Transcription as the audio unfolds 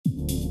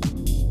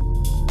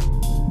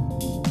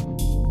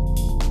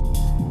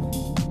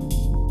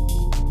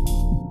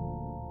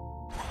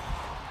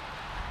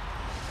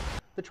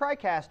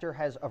TriCaster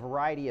has a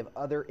variety of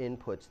other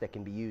inputs that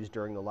can be used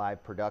during the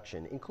live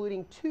production,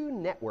 including 2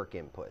 network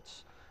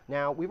inputs.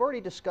 Now, we've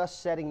already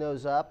discussed setting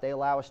those up. They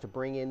allow us to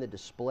bring in the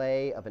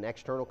display of an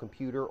external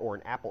computer or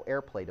an Apple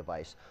Airplay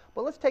device.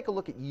 But let's take a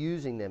look at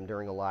using them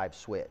during a live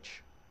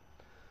switch.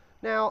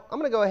 Now, I'm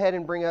going to go ahead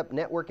and bring up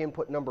network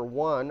input number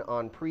 1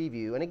 on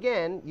preview. And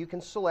again, you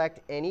can select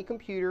any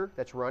computer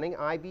that's running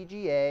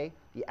IVGA,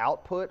 the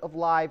output of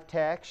live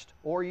text,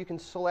 or you can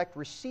select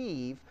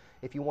receive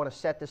if you want to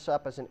set this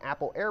up as an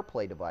Apple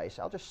Airplay device.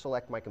 I'll just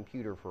select my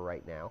computer for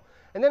right now.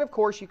 And then, of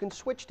course, you can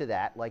switch to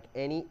that like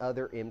any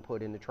other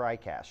input in the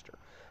TriCaster.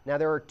 Now,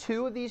 there are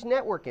 2 of these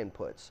network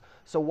inputs.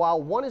 So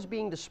while one is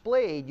being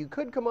displayed, you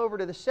could come over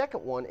to the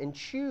second one and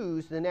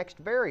choose the next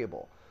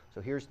variable. So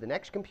here's the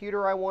next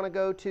computer I want to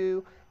go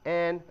to,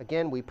 and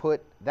again, we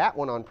put that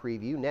one on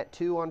preview,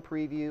 net2 on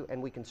preview,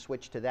 and we can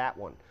switch to that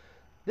one.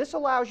 This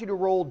allows you to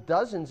roll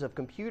dozens of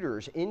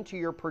computers into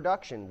your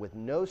production with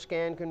no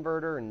scan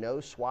converter and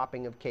no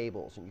swapping of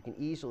cables. And you can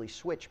easily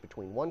switch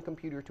between one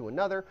computer to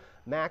another,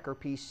 Mac or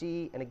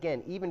PC, and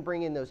again, even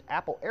bring in those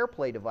Apple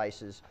Airplay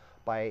devices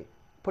by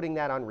putting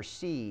that on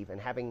receive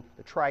and having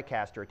the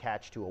TriCaster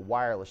attached to a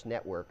wireless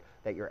network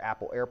that your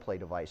Apple Airplay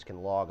device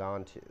can log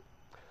on to.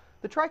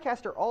 The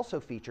TriCaster also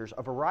features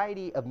a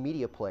variety of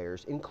media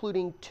players,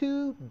 including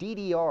 2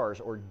 DDRs,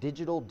 or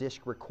digital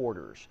disc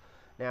recorders.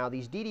 Now,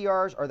 these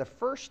DDRs are the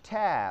first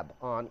tab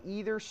on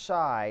either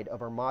side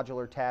of our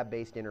modular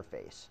tab-based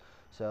interface.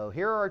 So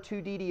here are our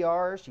 2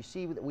 DDRs. You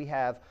see that we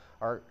have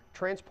our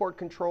transport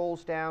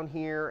controls down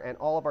here and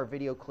all of our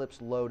video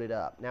clips loaded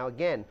up. Now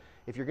again,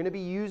 if you're going to be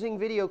using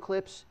video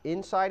clips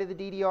inside of the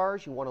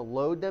DDRs, you want to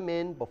load them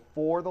in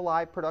before the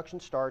live production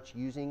starts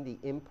using the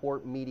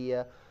import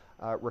media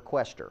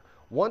requester.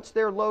 Once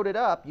they're loaded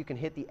up, you can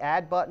hit the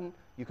add button,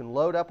 you can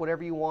load up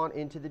whatever you want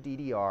into the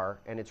DDR,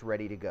 and it's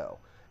ready to go.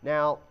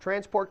 Now,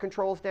 transport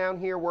controls down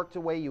here work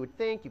the way you would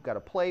think. You've got a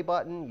play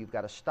button, you've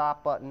got a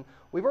stop button.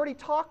 We've already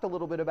talked a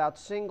little bit about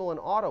single and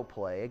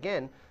autoplay.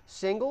 Again,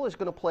 single is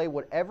going to play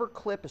whatever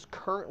clip is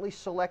currently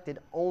selected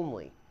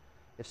only.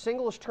 If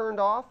single is turned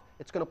off,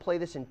 it's going to play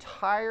this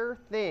entire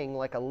thing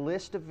like a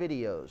list of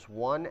videos,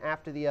 one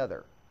after the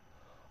other.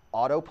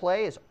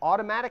 Autoplay is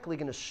automatically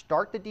going to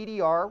start the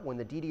DDR when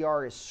the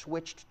DDR is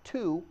switched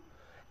to,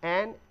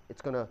 and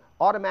it's going to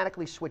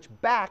automatically switch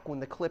back when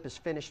the clip is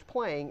finished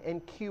playing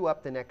and queue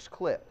up the next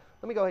clip.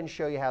 Let me go ahead and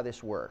show you how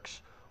this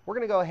works. We're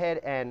going to go ahead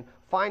and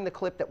find the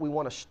clip that we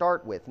want to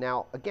start with.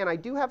 Now, again, I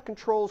do have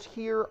controls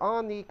here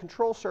on the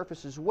control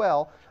surface as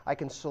well. I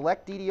can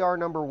select DDR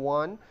number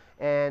 1,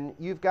 and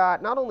you've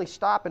got not only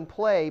stop and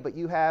play, but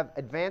you have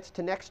advance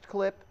to next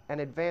clip and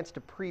advance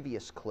to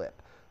previous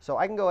clip. So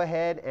I can go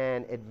ahead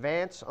and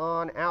advance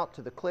on out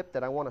to the clip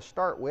that I want to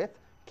start with,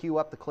 queue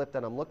up the clip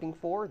that I'm looking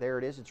for. There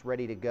it is, it's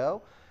ready to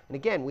go. And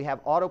again, we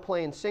have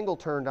autoplay and single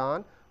turned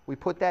on. We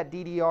put that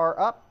DDR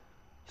up,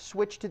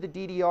 switch to the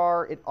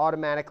DDR, it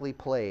automatically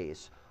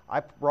plays. I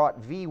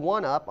brought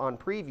V1 up on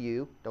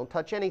preview, don't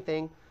touch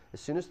anything.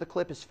 As soon as the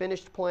clip is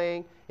finished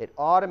playing, it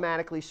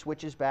automatically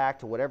switches back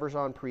to whatever's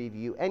on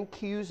preview and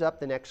queues up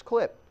the next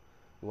clip.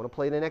 You want to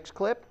play the next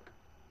clip?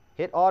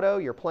 Hit auto,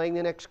 you're playing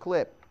the next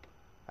clip.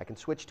 I can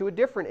switch to a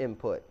different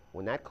input.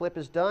 When that clip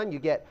is done, you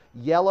get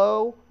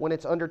yellow when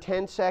it's under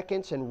 10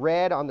 seconds and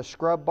red on the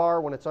scrub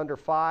bar when it's under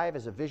 5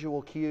 as a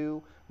visual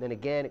cue. Then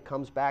again, it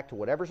comes back to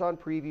whatever's on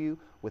preview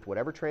with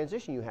whatever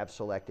transition you have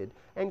selected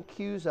and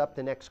queues up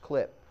the next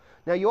clip.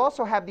 Now, you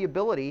also have the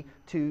ability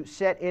to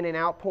set in and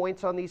out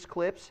points on these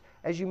clips.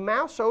 As you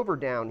mouse over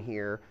down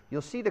here,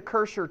 you'll see the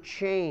cursor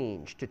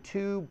change to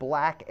 2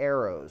 black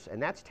arrows,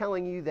 and that's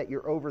telling you that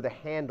you're over the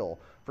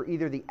handle for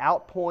either the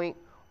out point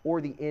or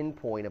the in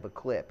point of a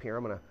clip. Here,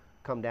 I'm going to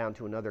come down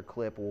to another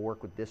clip. We'll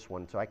work with this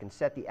one. So I can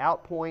set the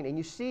out point, and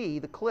you see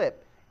the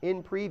clip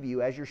in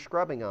preview as you're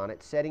scrubbing on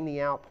it, setting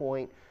the out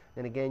point.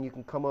 And again, you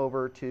can come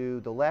over to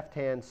the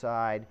left-hand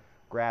side,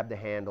 grab the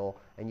handle,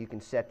 and you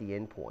can set the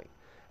in point.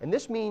 And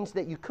this means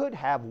that you could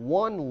have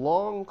one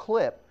long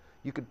clip.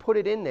 You could put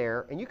it in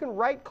there, and you can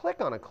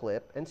right-click on a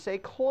clip and say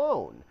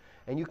clone.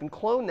 And you can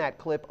clone that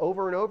clip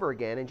over and over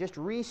again and just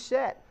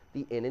reset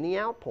the in and the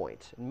out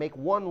points, and make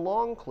one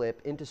long clip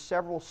into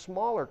several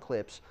smaller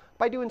clips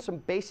by doing some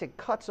basic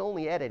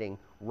cuts-only editing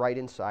right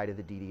inside of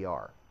the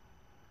DDR.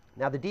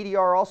 Now, the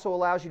DDR also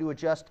allows you to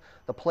adjust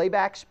the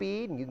playback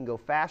speed, and you can go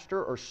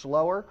faster or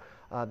slower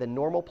than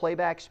normal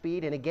playback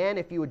speed. And again,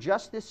 if you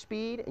adjust this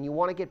speed and you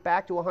want to get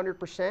back to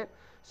 100%,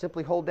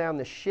 simply hold down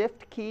the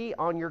Shift key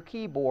on your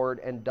keyboard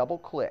and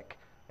double-click,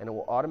 and it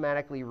will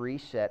automatically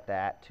reset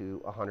that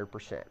to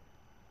 100%.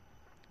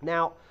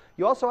 Now,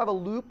 you also have a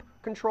loop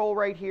control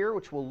right here,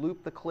 which will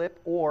loop the clip,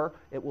 or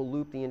it will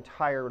loop the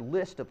entire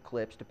list of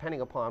clips,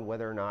 depending upon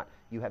whether or not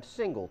you have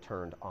single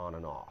turned on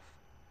and off.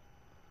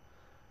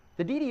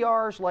 The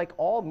DDRs, like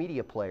all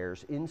media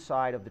players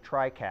inside of the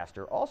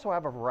TriCaster, also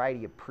have a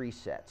variety of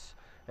presets.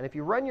 And if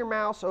you run your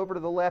mouse over to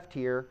the left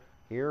here,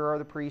 here are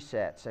the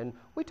presets. And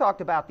we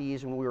talked about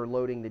these when we were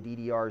loading the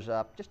DDRs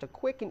up. Just a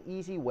quick and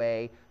easy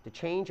way to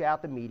change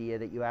out the media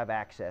that you have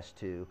access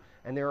to.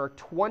 And there are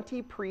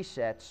 20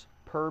 presets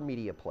per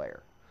media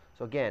player.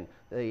 So again,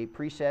 the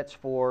presets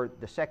for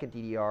the second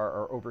DDR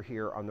are over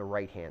here on the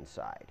right-hand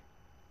side.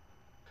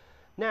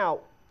 Now,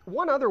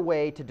 one other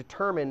way to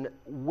determine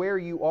where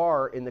you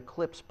are in the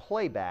clip's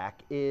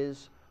playback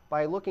is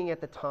by looking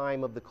at the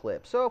time of the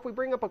clip. So if we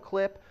bring up a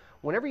clip,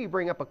 whenever you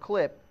bring up a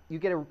clip, you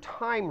get a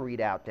time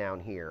readout down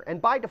here.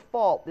 And by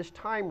default, this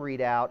time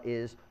readout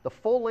is the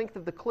full length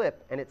of the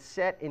clip, and it's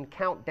set in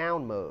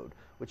countdown mode,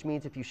 which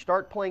means if you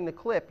start playing the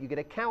clip, you get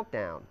a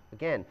countdown.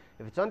 Again,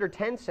 if it's under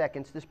 10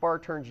 seconds, this bar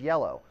turns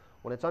yellow.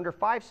 When it's under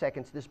 5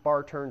 seconds, this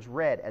bar turns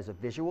red as a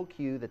visual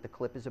cue that the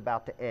clip is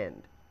about to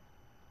end.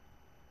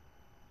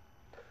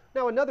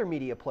 Now, another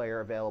media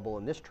player available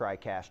in this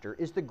TriCaster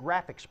is the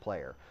graphics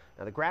player.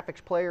 Now, the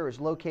graphics player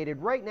is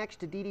located right next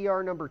to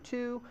DDR number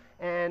 2,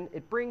 and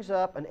it brings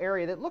up an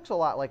area that looks a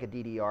lot like a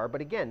DDR, but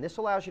again, this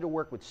allows you to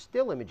work with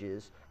still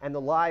images and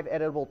the live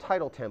editable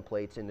title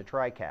templates in the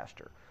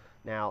TriCaster.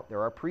 Now,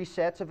 there are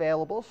presets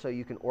available, so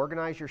you can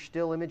organize your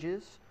still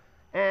images,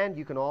 and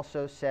you can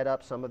also set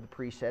up some of the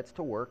presets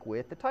to work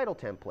with the title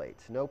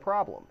templates, no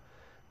problem.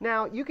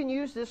 Now, you can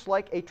use this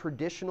like a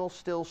traditional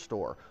still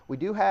store. We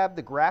do have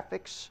the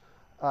graphics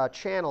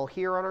channel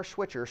here on our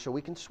switcher, so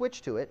we can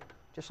switch to it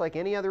just like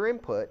any other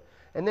input.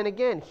 And then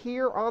again,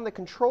 here on the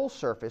control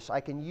surface,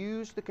 I can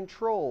use the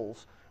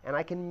controls and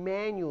I can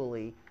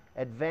manually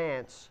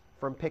advance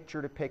from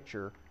picture to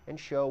picture and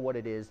show what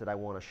it is that I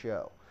want to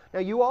show. Now,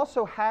 you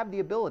also have the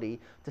ability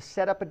to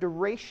set up a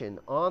duration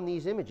on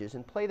these images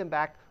and play them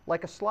back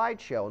like a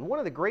slideshow. And one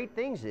of the great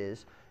things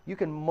is you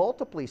can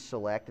multiply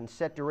select and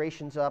set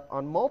durations up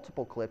on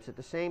multiple clips at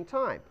the same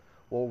time.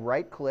 We'll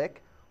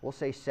right-click, we'll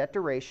say Set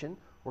Duration.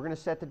 We're going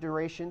to set the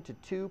duration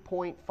to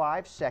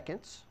 2.5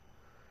 seconds.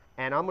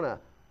 And I'm going to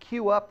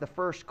queue up the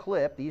first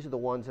clip. These are the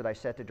ones that I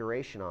set the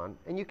duration on.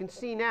 And you can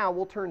see now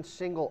we'll turn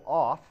single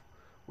off.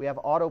 We have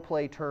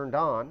autoplay turned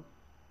on.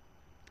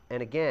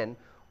 And again,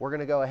 we're going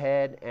to go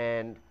ahead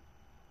and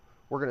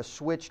we're going to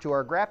switch to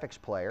our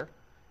graphics player.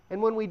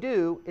 And when we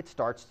do, it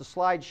starts the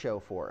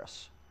slideshow for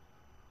us.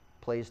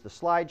 Plays the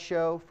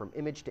slideshow from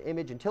image to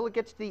image until it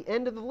gets to the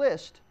end of the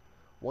list.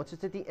 Once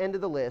it's at the end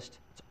of the list,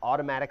 it's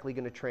automatically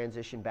going to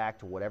transition back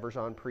to whatever's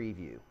on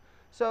preview.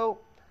 So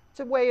it's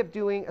a way of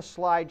doing a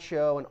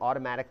slideshow and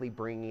automatically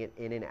bringing it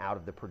in and out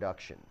of the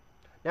production.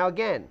 Now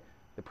again,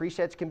 the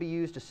presets can be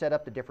used to set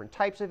up the different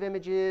types of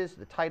images,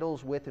 the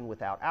titles with and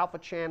without alpha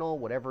channel,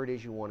 whatever it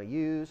is you want to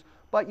use,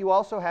 but you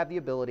also have the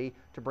ability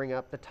to bring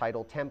up the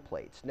title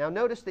templates. Now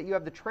notice that you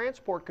have the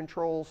transport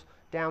controls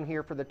down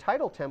here for the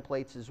title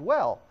templates as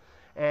well.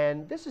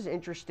 And this is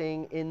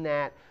interesting in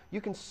that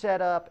you can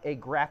set up a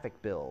graphic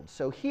build.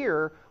 So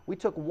here we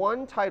took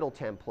one title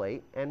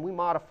template and we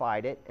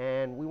modified it,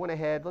 and we went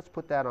ahead, let's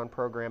put that on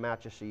program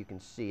out just so you can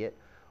see it.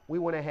 We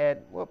went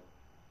ahead, let's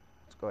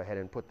go ahead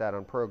and put that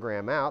on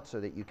program out so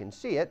that you can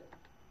see it.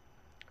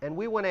 And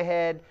we went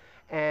ahead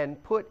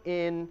and put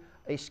in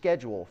a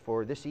schedule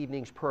for this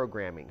evening's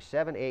programming,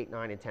 7, 8,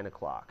 9, and 10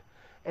 o'clock.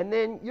 And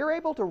then you're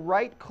able to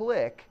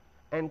right-click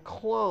and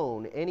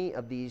clone any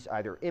of these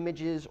either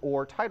images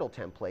or title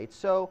templates.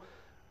 So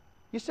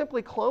you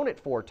simply clone it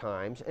 4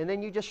 times, and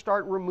then you just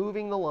start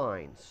removing the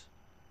lines.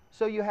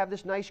 So you have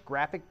this nice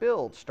graphic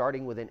build,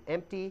 starting with an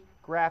empty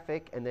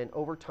graphic and then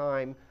over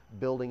time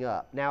building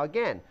up. Now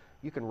again,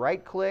 you can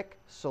right-click,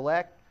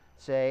 select,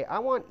 say, I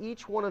want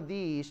each one of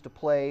these to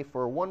play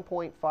for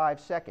 1.5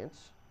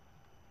 seconds.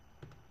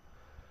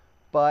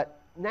 But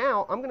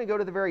now I'm going to go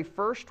to the very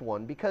first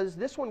one because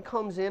this one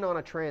comes in on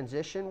a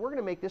transition. We're going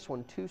to make this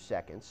one 2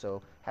 seconds, so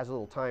it has a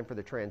little time for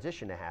the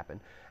transition to happen.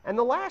 And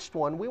the last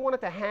one, we want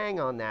it to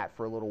hang on that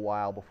for a little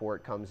while before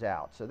it comes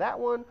out. So that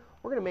one,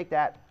 we're going to make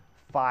that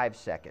 5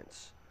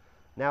 seconds.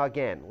 Now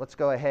again, let's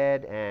go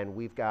ahead and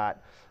we've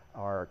got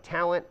our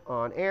talent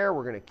on air.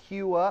 We're going to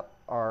queue up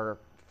our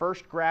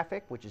first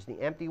graphic, which is the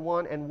empty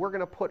one, and we're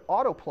going to put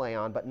autoplay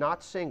on, but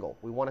not single.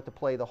 We want it to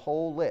play the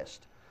whole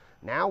list.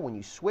 Now, when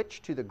you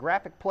switch to the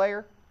graphic player,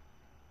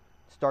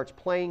 it starts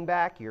playing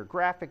back your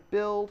graphic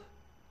build.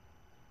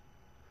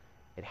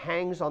 It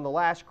hangs on the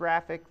last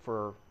graphic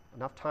for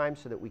enough time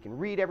so that we can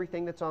read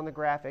everything that's on the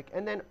graphic,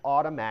 and then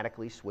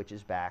automatically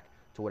switches back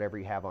to whatever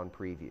you have on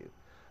preview.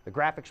 The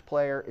graphics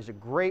player is a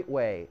great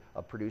way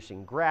of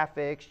producing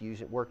graphics,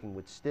 working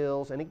with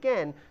stills, and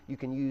again, you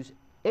can use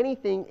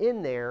anything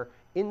in there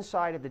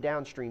inside of the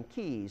downstream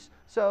keys.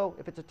 So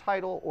if it's a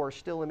title or a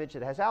still image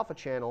that has alpha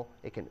channel,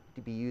 it can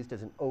be used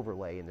as an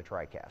overlay in the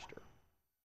TriCaster.